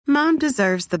Mom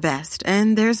deserves the best,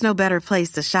 and there's no better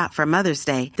place to shop for Mother's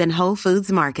Day than Whole Foods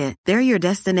Market. They're your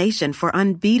destination for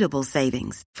unbeatable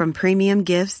savings, from premium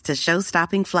gifts to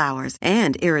show-stopping flowers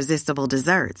and irresistible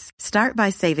desserts. Start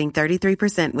by saving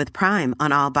 33% with Prime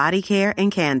on all body care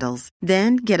and candles.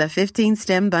 Then get a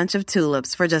 15-stem bunch of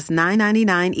tulips for just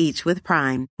 $9.99 each with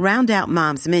Prime. Round out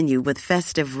Mom's menu with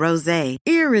festive rosé,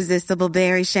 irresistible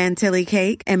berry chantilly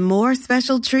cake, and more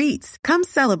special treats. Come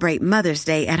celebrate Mother's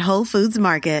Day at Whole Foods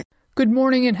Market. Good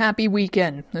morning and happy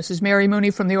weekend. This is Mary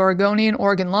Mooney from the Oregonian,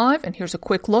 Oregon Live, and here's a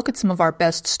quick look at some of our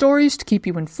best stories to keep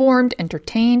you informed,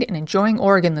 entertained, and enjoying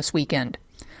Oregon this weekend.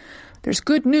 There's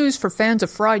good news for fans of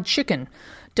fried chicken.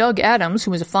 Doug Adams,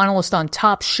 who was a finalist on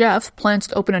Top Chef, plans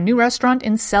to open a new restaurant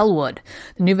in Sellwood.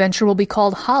 The new venture will be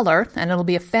called Holler, and it'll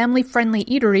be a family-friendly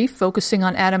eatery focusing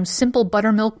on Adams' simple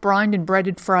buttermilk brined and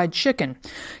breaded fried chicken.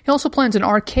 He also plans an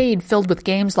arcade filled with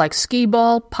games like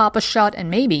skee-ball, Pop-A-Shot, and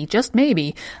maybe, just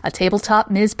maybe, a tabletop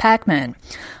Ms. Pac-Man.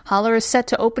 Holler is set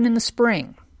to open in the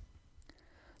spring.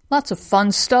 Lots of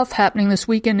fun stuff happening this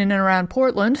weekend in and around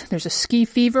Portland. There's a ski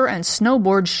fever and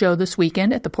snowboard show this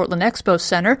weekend at the Portland Expo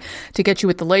Center to get you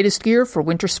with the latest gear for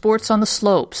winter sports on the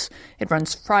slopes. It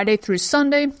runs Friday through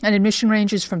Sunday, and admission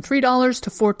ranges from $3 to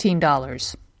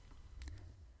 $14.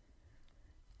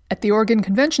 At the Oregon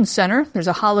Convention Center, there's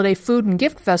a holiday food and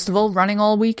gift festival running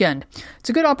all weekend. It's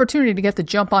a good opportunity to get the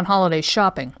jump on holiday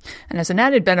shopping. And as an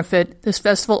added benefit, this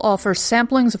festival offers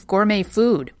samplings of gourmet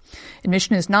food.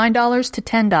 Admission is $9 to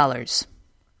 $10.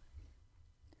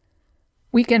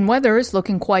 Weekend weather is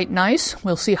looking quite nice.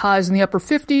 We'll see highs in the upper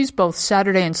 50s both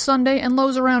Saturday and Sunday and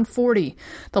lows around 40.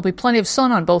 There'll be plenty of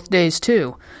sun on both days,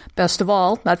 too. Best of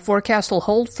all, that forecast will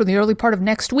hold for the early part of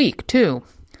next week, too.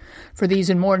 For these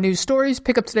and more news stories,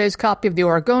 pick up today's copy of The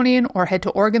Oregonian or head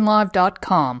to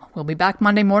OregonLive.com. We'll be back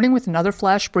Monday morning with another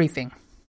flash briefing.